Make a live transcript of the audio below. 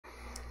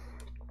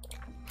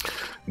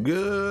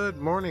Good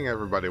morning,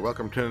 everybody.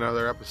 Welcome to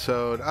another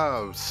episode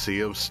of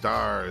Sea of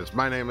Stars.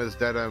 My name is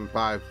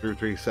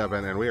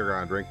DeadM5337, and we are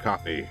going to drink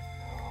coffee.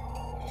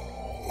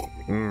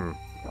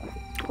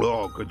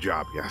 Oh, good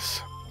job,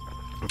 yes.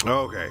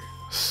 Okay,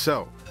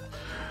 so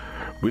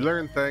we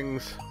learned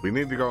things. We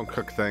need to go and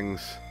cook things.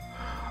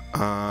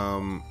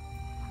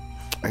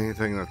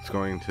 Anything that's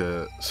going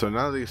to... So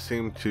none of these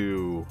seem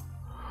to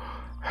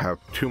have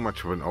too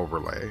much of an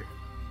overlay.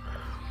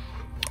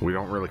 We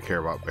don't really care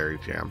about berry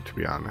jam, to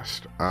be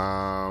honest.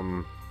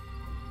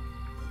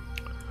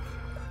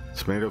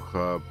 Tomato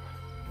club.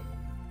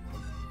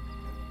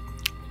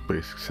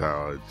 Basic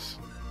salads.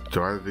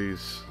 So are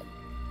these...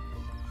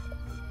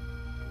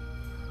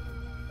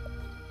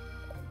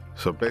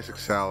 So basic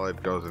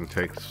salad goes and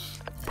takes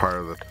part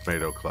of the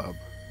tomato club.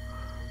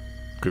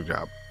 Good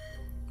job.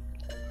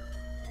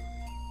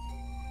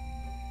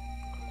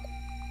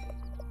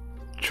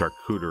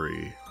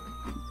 Charcuterie.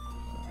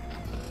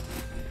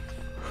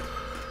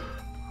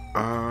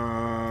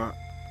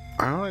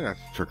 I don't think that's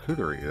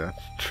charcuterie,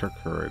 that's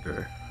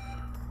charcuterie.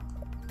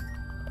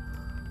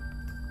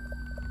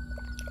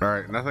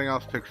 Alright, nothing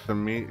else takes the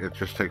meat, it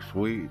just takes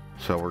wheat,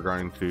 so we're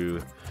going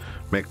to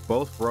make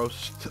both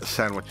roast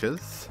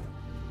sandwiches.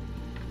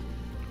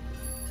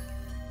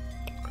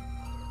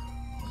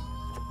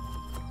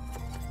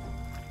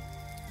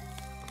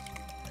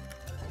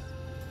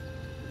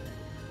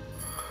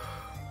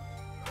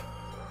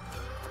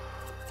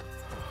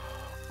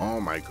 Oh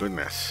my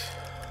goodness.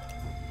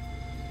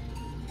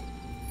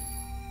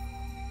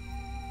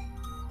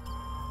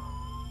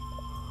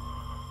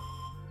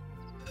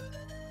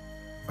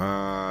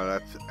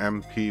 That's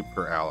MP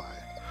per ally.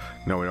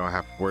 No, we don't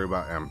have to worry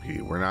about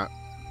MP. We're not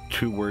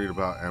too worried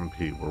about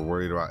MP. We're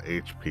worried about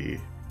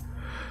HP.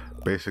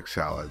 Basic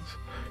salads.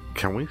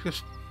 Can we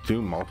just do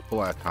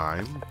multiple at a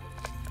time?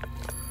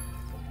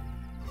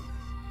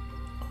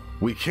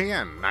 We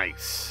can!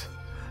 Nice!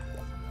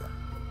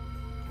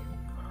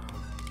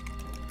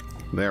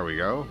 There we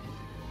go.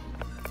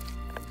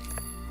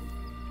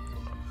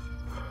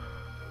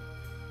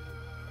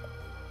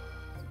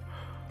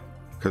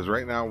 Because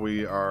right now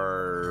we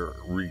are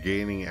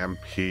regaining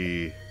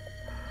MP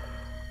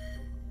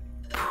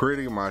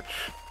pretty much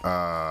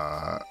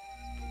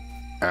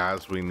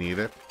as we need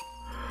it.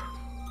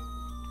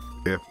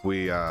 If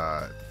we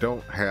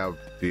don't have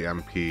the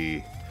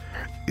MP,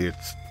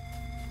 it's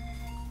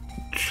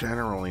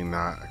generally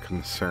not a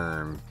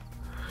concern.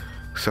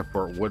 Except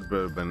for it would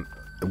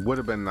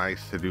have been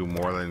nice to do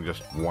more than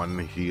just one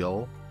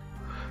heal.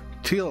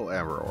 Teal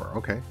Everor,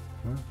 okay.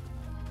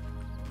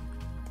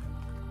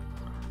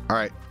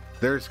 Alright,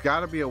 there's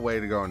got to be a way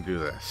to go and do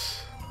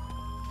this.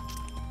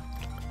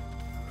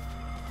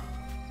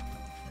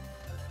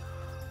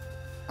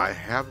 I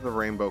have the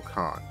rainbow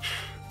conch.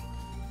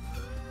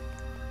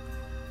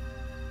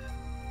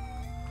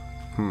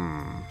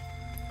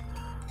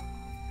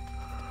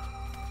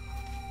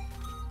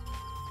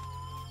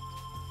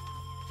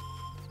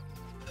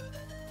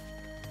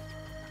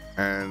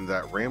 And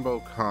that rainbow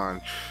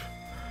conch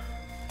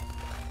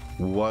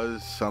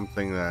was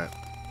something that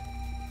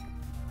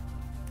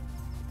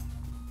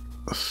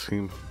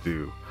seems to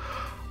do.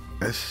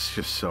 This is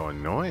just so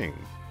annoying.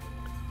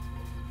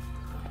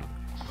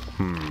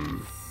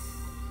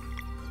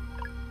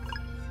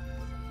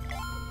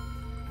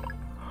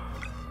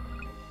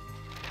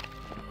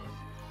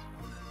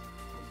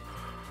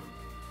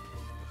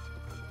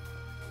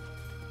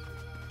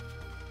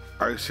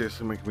 Are you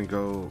seriously making me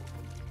go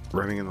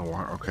running in the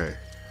water? Okay.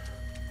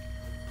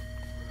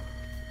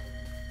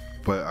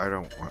 But I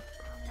don't want...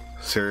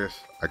 Serious?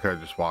 I could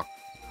have just walked.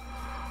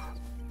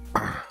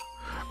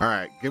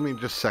 Alright, give me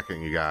just a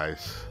second, you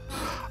guys.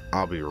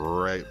 I'll be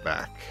right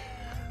back.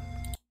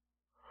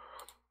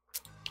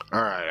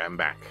 Alright, I'm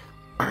back.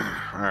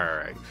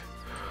 Alright.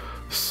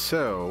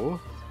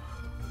 So...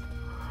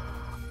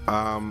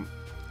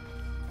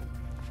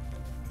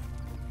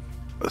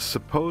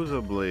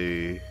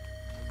 supposedly...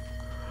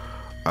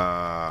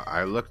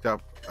 I looked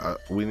up...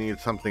 we need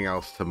something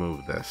else to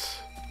move this.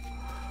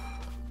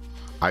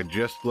 I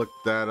just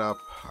looked that up.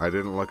 I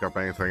didn't look up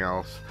anything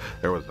else.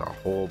 There was a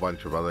whole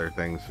bunch of other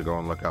things to go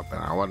and look up,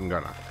 and I wasn't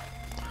gonna.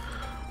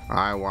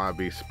 I want to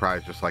be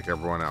surprised just like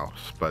everyone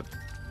else, but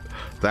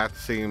that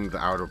seemed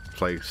out of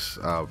place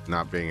of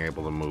not being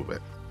able to move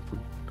it.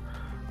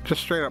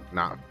 Just straight up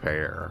not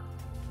fair.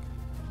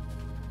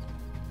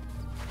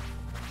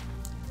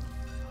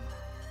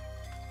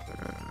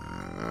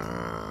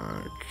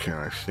 Can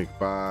I sneak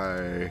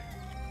by?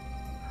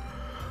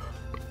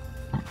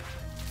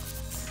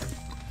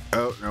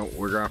 Oh, no,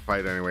 we're gonna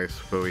fight anyways,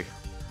 Fooey.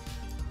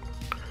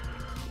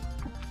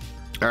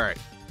 Alright.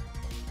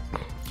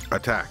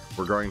 Attack.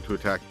 We're going to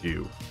attack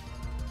you.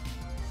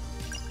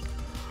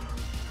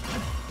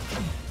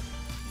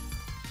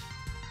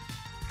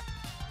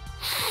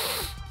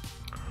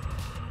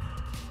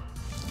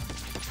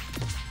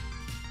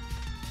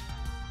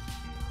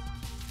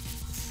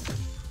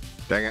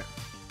 Dang it.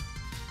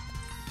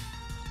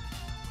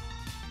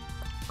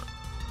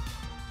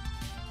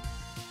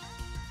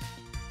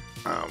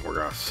 We're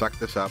gonna suck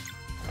this up,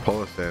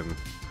 pull us in,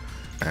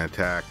 And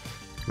attack.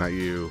 Not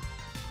you.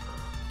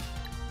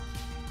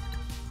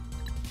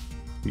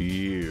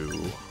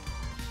 You.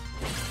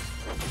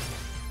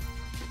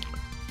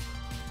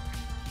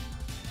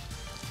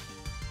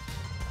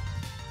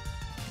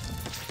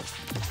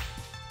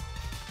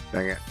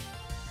 Dang it.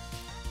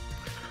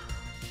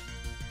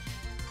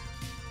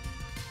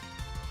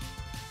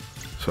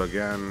 So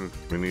again,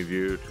 we need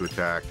you to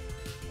attack.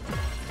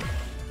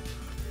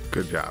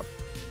 Good job.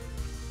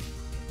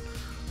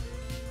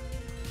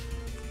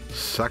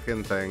 Suck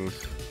in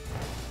things.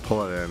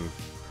 Pull it in.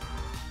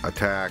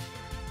 Attack.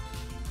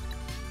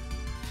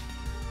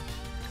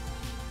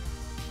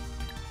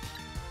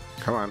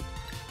 Come on.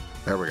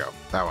 There we go.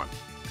 That one.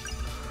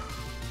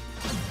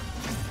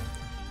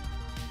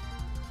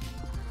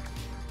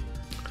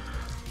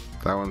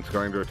 That one's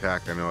going to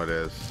attack. I know it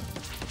is.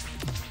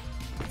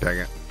 Dang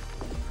it.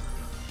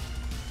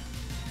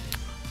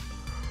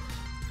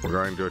 We're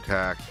going to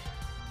attack.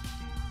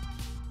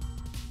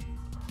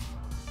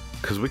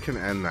 Because we can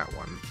end that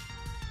one.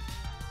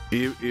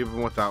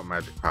 Even without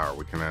magic power,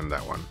 we can end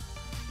that one.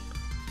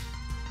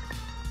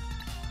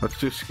 Let's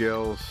do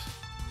skills.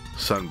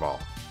 Sunball.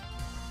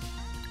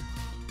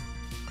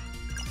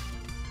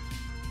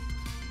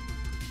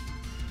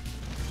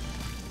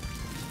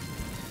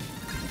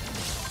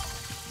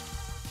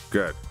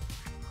 Good.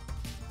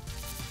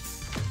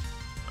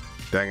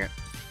 Dang it.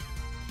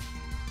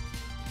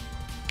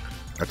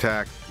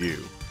 Attack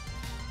you.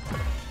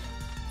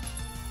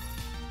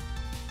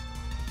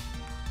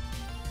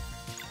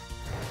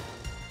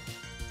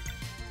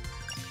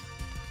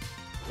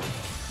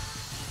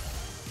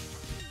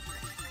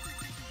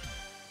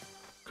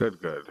 Good,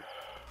 good.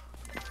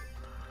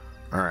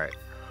 Alright.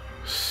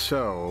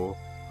 So,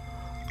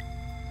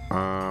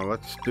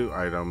 let's do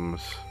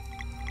items.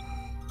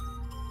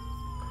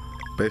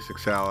 Basic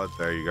salad,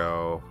 there you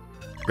go.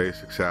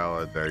 Basic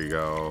salad, there you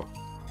go.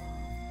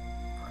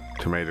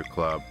 Tomato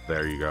club,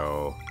 there you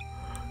go.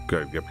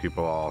 Good, get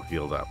people all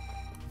healed up.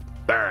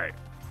 Alright.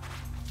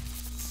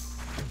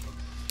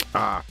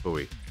 Ah,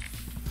 phooey.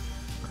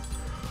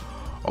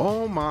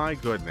 Oh my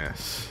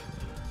goodness.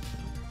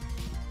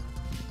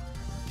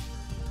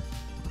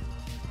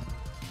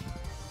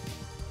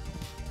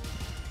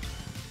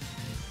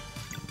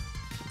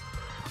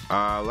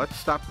 Let's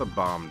stop the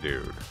bomb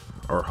dude.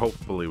 Or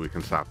hopefully we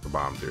can stop the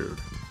bomb dude.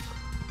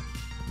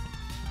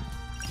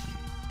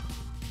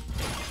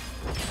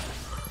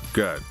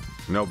 Good.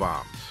 No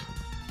bombs.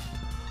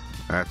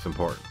 That's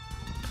important.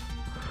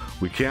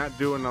 We can't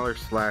do another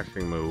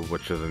slashing move,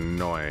 which is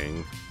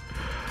annoying.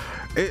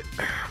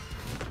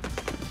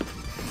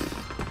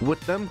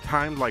 With them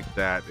timed like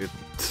that,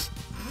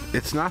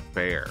 it's not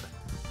fair.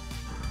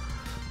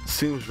 It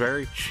seems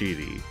very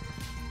cheaty.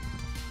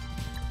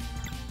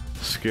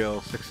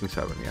 Skill 6 and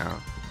 7, yeah.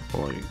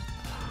 Boy.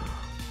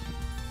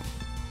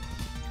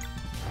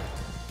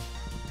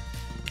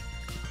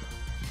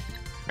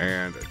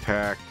 And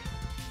attack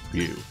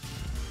you.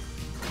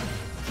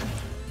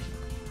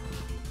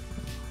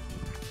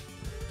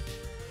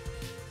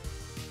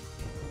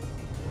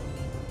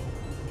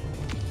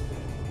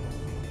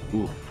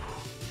 Oof.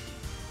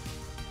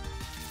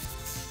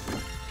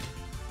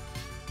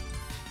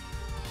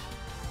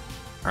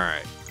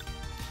 Alright.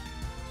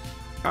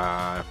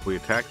 If we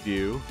attack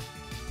you...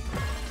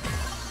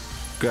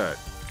 Good.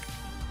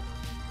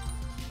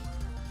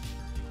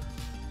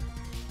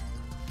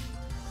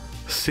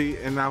 See,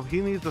 and now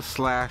he needs a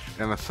slash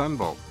and a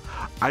sunbolt.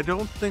 I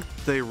don't think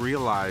they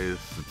realize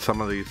that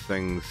some of these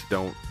things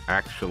don't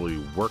actually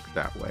work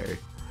that way.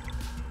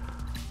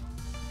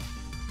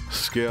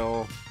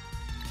 Skill.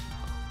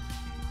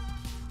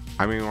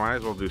 I mean, might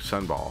as well do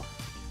sunball.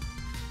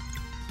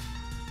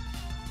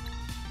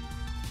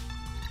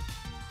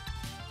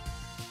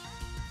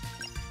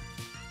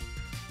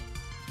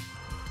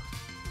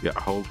 Yeah,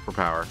 hold for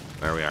power.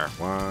 There we are.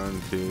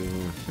 1, 2,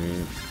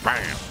 3,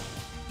 bam!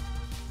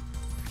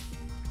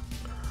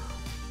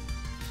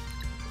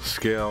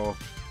 Skill,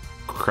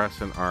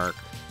 crescent arc.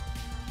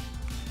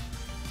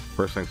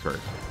 First things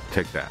first,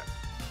 take that.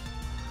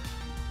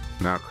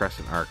 Now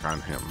crescent arc on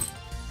him.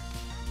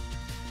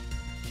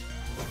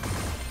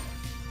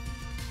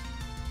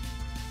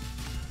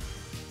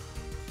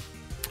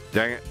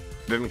 Dang it,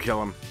 didn't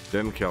kill him,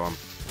 didn't kill him.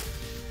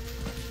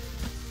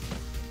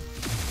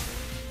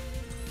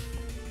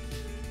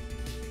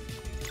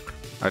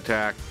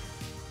 Attack.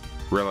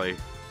 Really?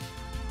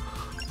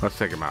 Let's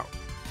take him out.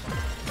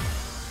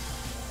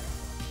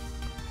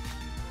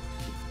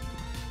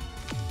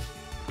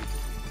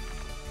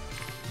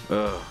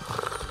 Ugh.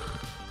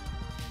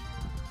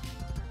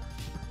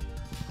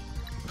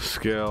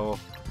 Skill.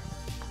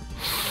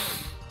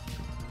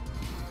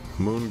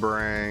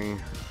 Moonbrang.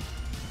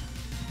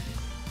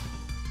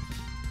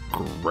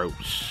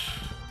 Gross.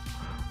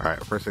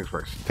 Alright, first things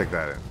first. Take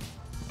that in.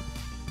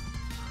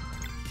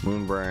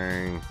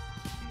 Moonbrang.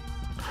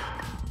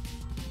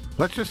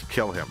 Let's just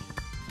kill him.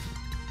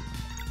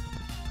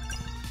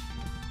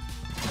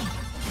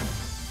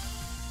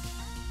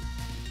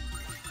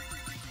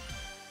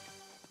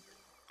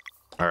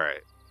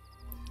 Alright.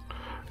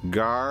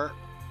 Gar.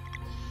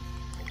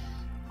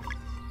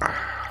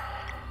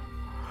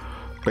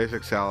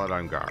 Basic salad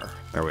on Gar.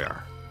 There we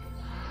are.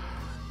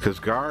 Because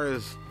Gar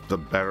is the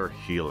better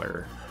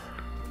healer.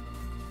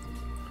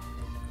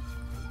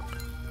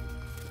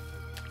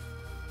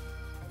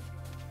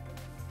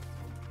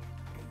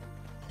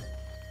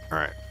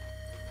 Alright.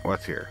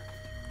 What's here?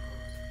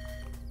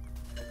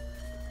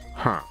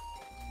 Huh.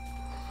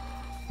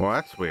 Well,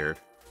 that's weird.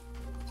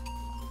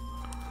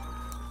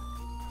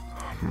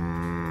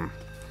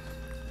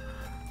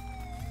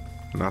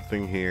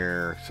 Nothing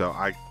here. So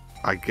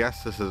I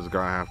guess this is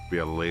gonna have to be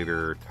a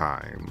later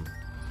time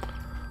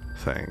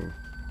thing.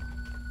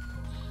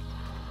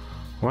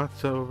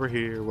 What's over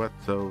here?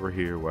 What's over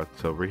here?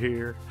 What's over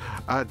here?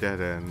 A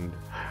dead end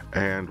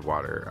and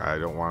water. I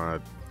don't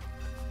want to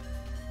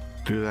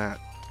do that.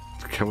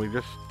 Can we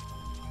just...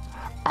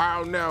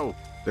 Oh no!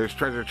 There's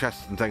treasure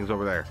chests and things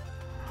over there.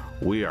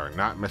 We are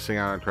not missing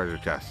out on treasure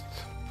chests.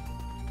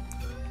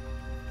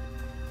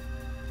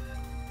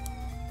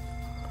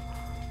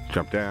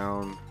 Jump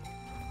down.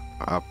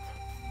 Up.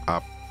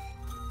 Up.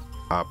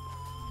 Up.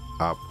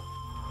 Up.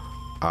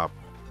 Up.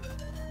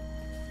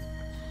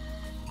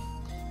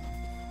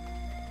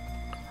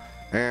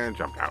 And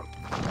jump down.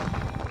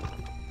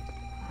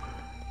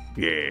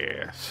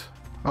 Yes.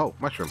 Oh,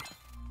 mushrooms.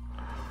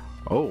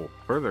 Oh,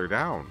 further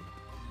down.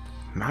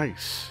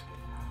 Nice.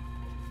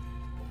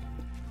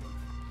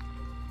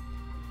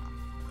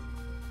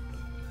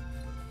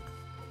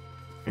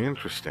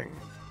 Interesting.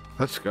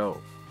 Let's go.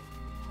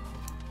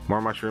 More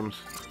mushrooms.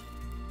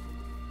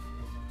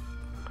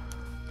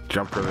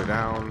 Jump further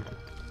down.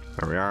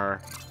 There we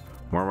are.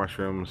 More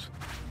mushrooms.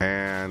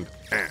 And...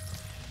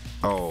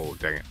 Oh,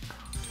 dang it.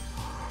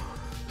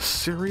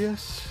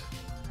 Serious?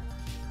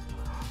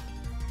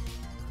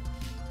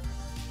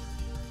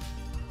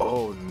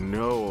 Oh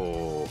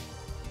no.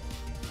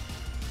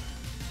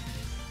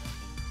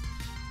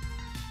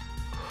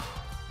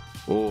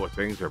 Oh,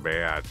 things are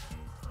bad.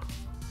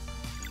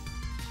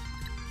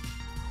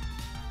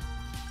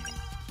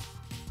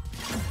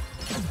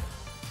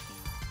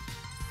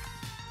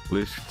 At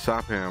least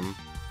stop him.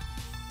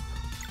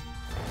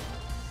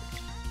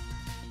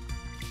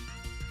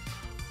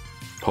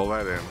 Pull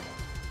that in.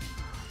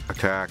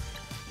 Attack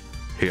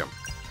him.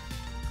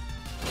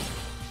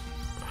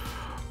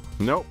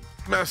 Nope.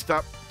 Messed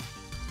up.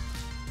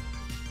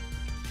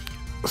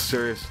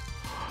 Serious.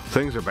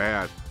 Things are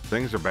bad.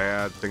 Things are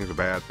bad. Things are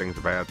bad. Things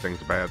are bad.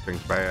 Things are bad.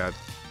 Things are bad.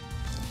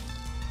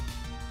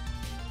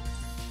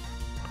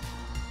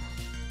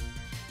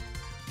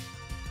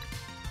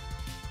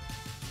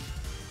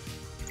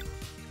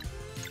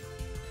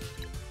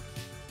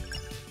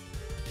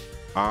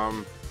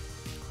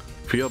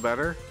 Feel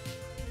better?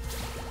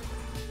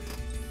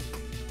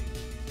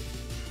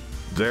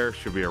 There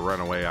should be a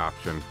runaway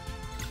option.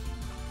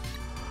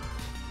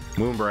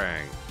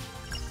 Moonbrang.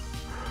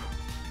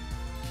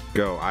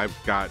 Go. I've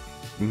got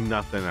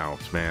nothing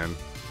else, man.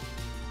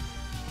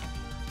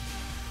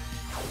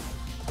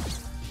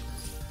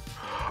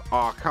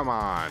 Oh, come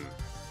on.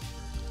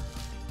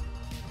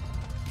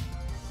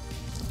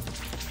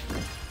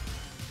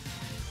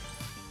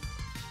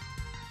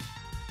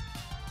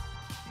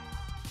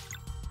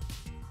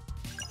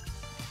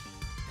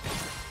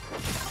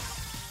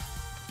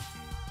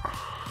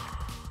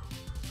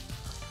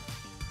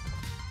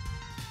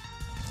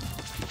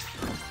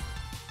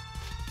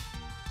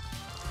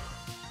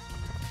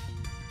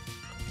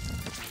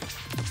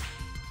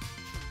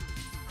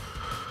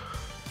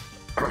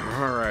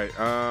 Alright,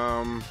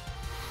 gonna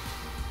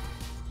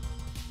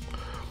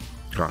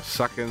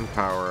suck in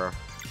power.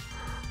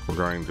 We're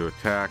going to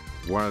attack.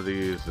 One of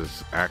these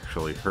is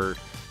actually hurt.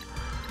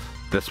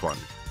 This one.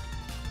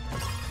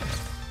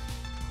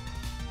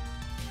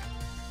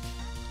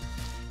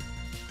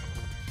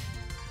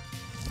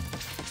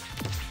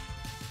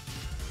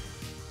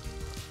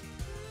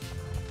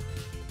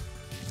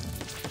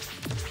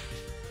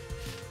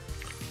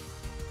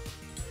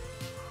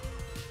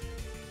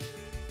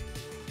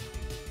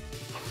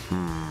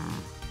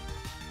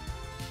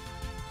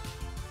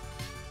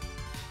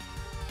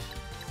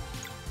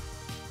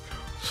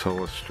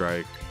 Solar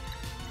Strike.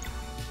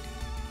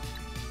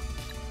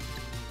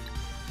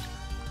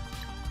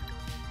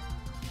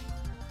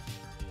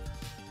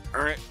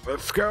 All right,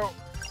 let's go.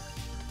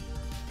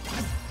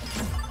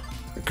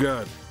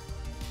 Good.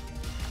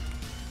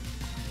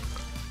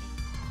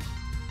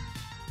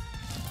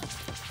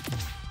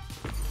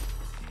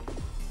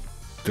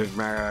 Didn't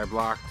matter that I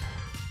blocked.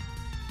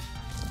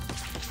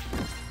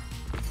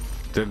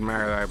 Didn't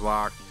matter that I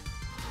blocked.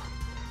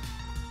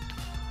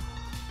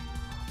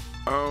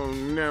 Oh,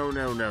 no,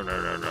 no, no,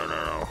 no, no, no,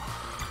 no.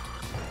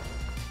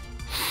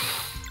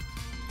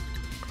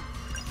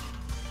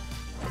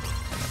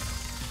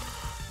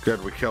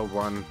 Good, we killed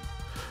one.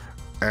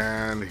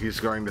 And he's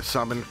going to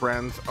summon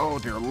friends. Oh,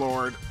 dear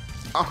Lord.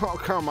 Oh,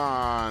 come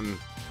on.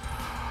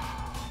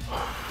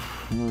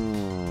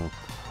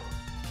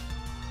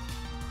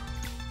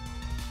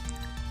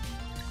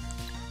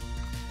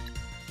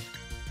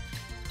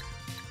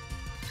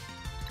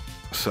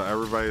 So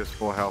everybody is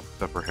full health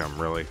except for him,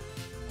 really.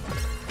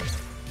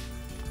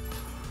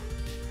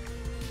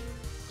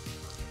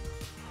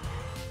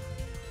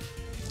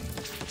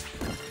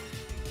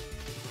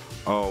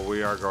 Oh,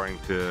 we are going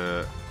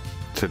to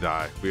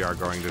die. We are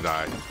going to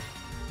die.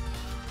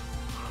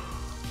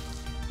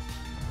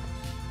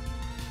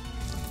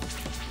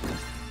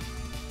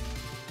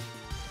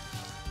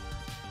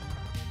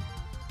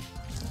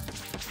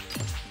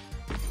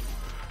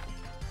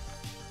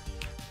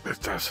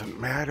 It doesn't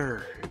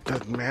matter. It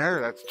doesn't matter.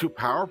 That's too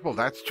powerful.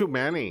 That's too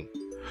many.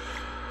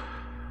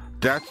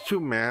 That's too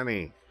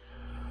many.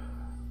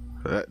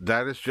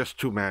 That is just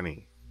too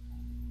many.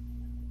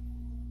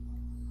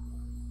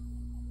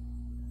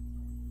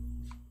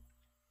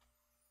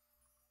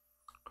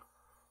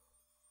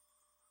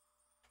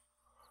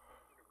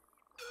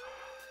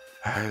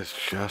 That is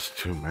just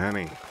too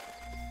many.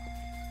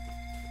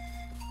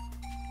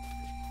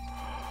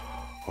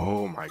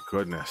 Oh my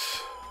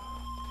goodness.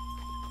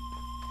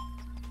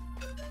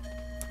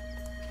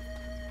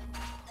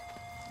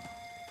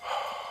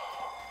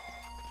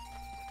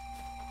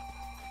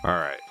 All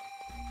right.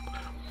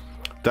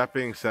 That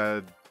being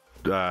said,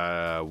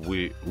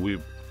 we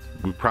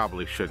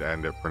probably should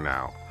end it for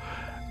now.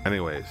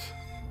 Anyways,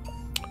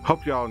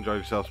 hope you all enjoyed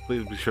yourselves.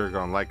 Please be sure to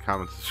go and like,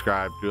 comment,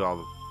 subscribe, do all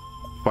the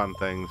fun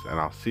things, and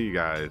I'll see you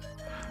guys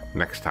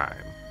next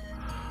time.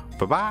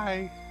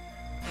 Bye-bye.